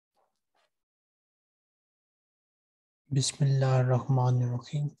Bismillah ar-Rahman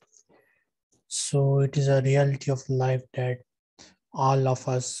ar-Rahim. So it is a reality of life that all of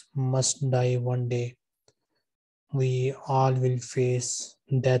us must die one day. We all will face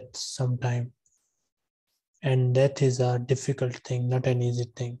death sometime. And death is a difficult thing, not an easy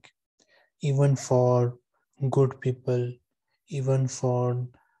thing. Even for good people, even for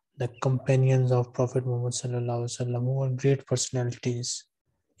the companions of Prophet Muhammad sallallahu alaihi wasallam, who were great personalities,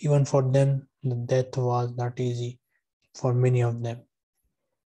 even for them, the death was not easy for many of them.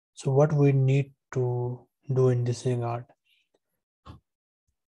 So what we need to do in this regard?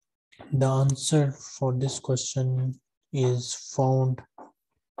 The answer for this question is found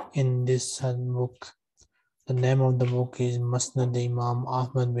in this book. The name of the book is Musnad Imam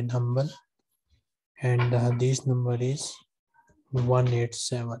Ahmad bin Hanbal, and the hadith number is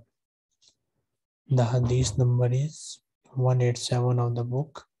 187. The hadith number is 187 of the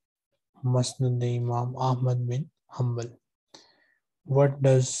book Musnad Imam Ahmad bin Hanbal. What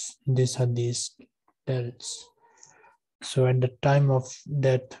does this hadith tells? So at the time of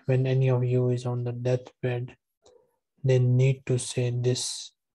death, when any of you is on the deathbed, they need to say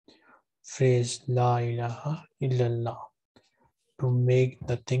this phrase La ilaha illallah to make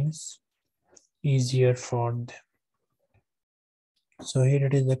the things easier for them. So here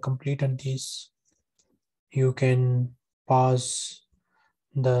it is the complete hadith. You can pause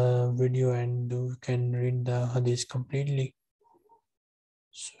the video and you can read the hadith completely.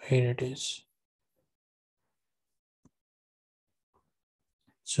 So here it is.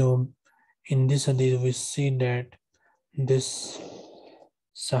 So in this hadith we see that this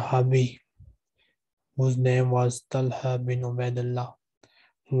Sahabi, whose name was Talha bin Ubaidullah,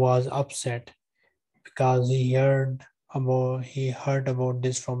 was upset because he heard about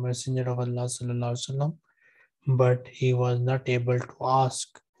this from Messenger of Allah sallallahu alaihi wasallam, but he was not able to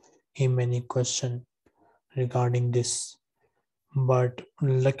ask him any question regarding this. But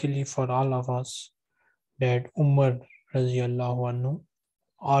luckily for all of us, that Umar radiallahu anhu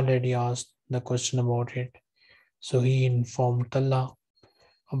already asked the question about it. So he informed Allah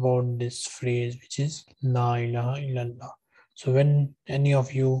about this phrase, which is La ilaha illallah. So when any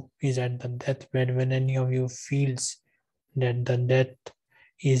of you is at the deathbed, when any of you feels that the death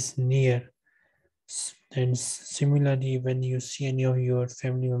is near, and similarly when you see any of your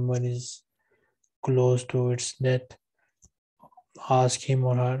family member is close to its death, ask him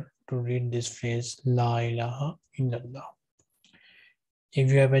or her to read this phrase La ilaha illallah.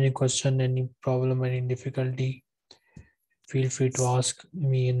 If you have any question, any problem, any difficulty, feel free to ask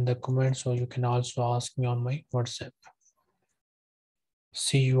me in the comments, or you can also ask me on my WhatsApp.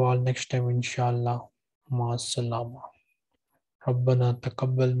 See you all next time, inshallah. Ma'as-salama. ربنا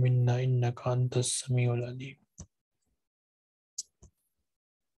تقبل منا إنك أنت السميع العليم.